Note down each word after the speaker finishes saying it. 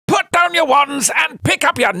your wands and pick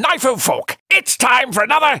up your knife and fork. It's time for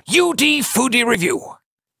another UD Foodie Review.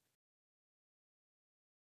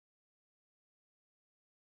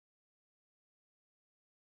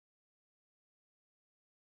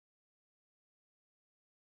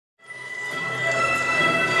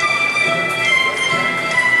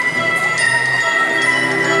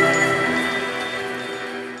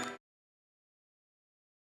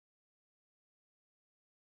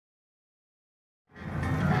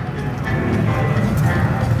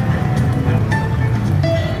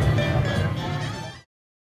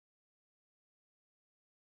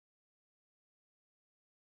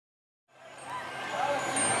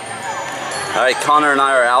 Alright, Connor and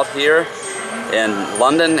I are out here in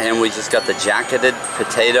London and we just got the jacketed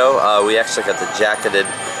potato. We actually got the jacketed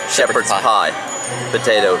shepherd's pie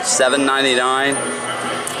potato. $7.99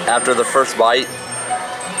 after the first bite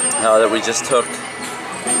that we just took.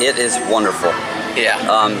 It is wonderful.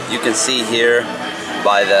 Yeah. You can see here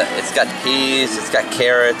by it's got peas, it's got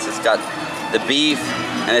carrots, it's got the beef,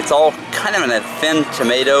 and it's all kind of in a thin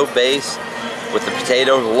tomato base with the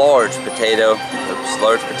potato, large potato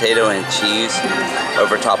and cheese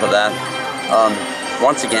over top of that.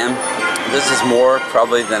 Once again, this is more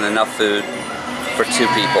probably than enough food for 2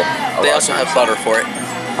 people. They also have butter for it.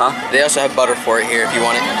 Huh? They also have butter for it here if you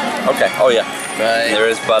want it. Okay, oh yeah. Right. There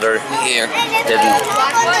is butter here.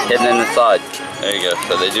 Hidden in the side. There you go,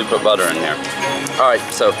 so they do put butter in there. Alright,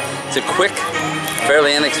 so it's a quick,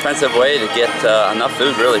 fairly inexpensive way to get enough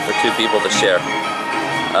food really for 2 people to share.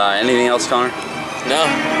 Anything else, Connor? No,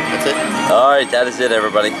 that's it. Alright, that is it,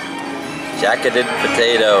 everybody. Jacketed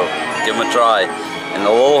potato. Give them a try. And the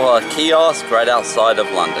little kiosk right outside of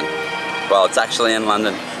London. Well, it's actually in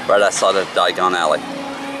London, right outside of Diagon Alley.